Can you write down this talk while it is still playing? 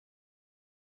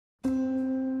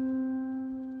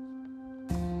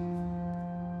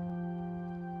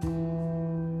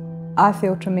I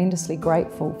feel tremendously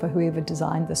grateful for whoever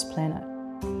designed this planet.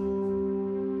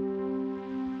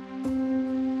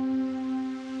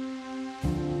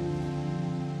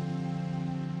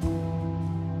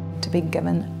 To be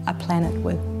given a planet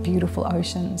with beautiful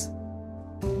oceans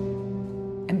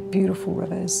and beautiful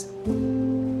rivers.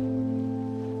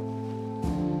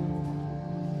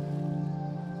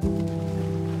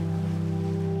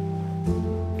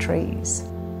 Trees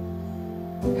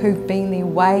who've been there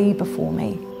way before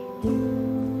me.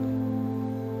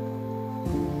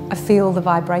 I feel the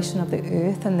vibration of the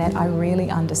earth, and that I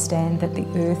really understand that the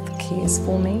earth cares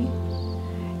for me,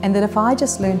 and that if I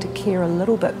just learn to care a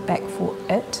little bit back for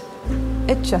it,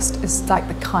 it just is like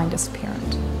the kindest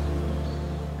parent.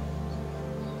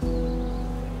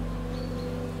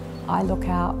 I look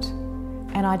out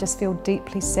and I just feel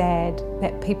deeply sad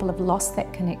that people have lost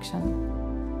that connection.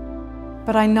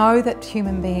 But I know that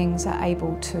human beings are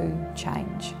able to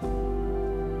change.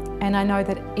 And I know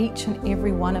that each and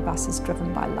every one of us is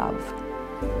driven by love.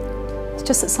 It's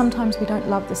just that sometimes we don't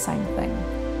love the same thing.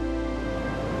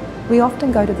 We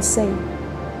often go to the sea.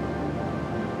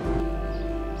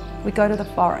 We go to the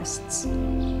forests.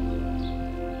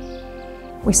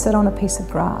 We sit on a piece of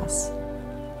grass.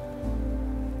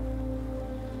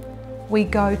 We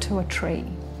go to a tree.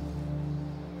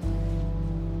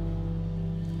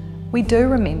 We do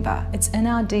remember. It's in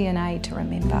our DNA to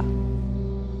remember.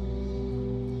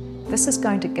 This is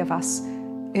going to give us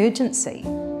urgency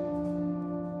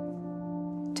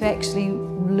to actually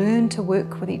learn to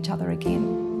work with each other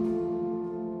again.